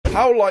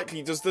How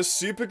likely does the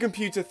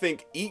supercomputer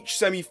think each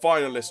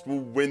semi-finalist will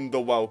win the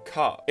World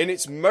Cup? In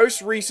its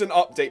most recent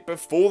update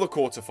before the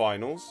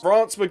quarterfinals,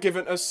 France were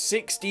given a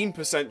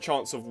 16%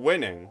 chance of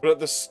winning, but at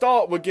the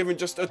start were given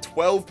just a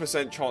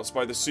 12% chance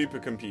by the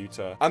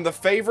supercomputer, and the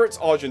favourites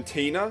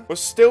Argentina were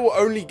still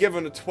only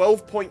given a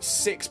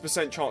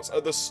 12.6% chance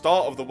at the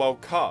start of the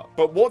World Cup.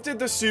 But what did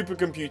the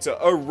supercomputer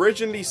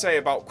originally say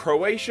about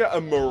Croatia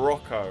and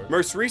Morocco?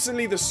 Most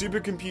recently, the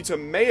supercomputer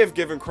may have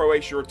given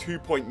Croatia a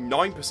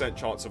 2.9%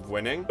 chance of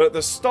winning, but at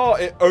the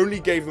start it only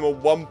gave them a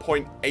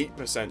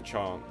 1.8%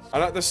 chance.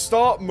 And at the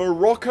start,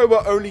 Morocco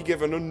were only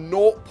given a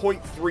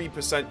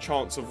 0.3%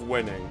 chance of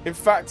winning. In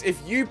fact,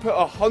 if you put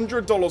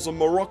 $100 on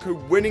Morocco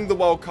winning the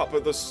World Cup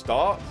at the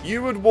start,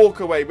 you would walk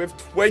away with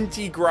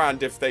 20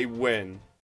 grand if they win.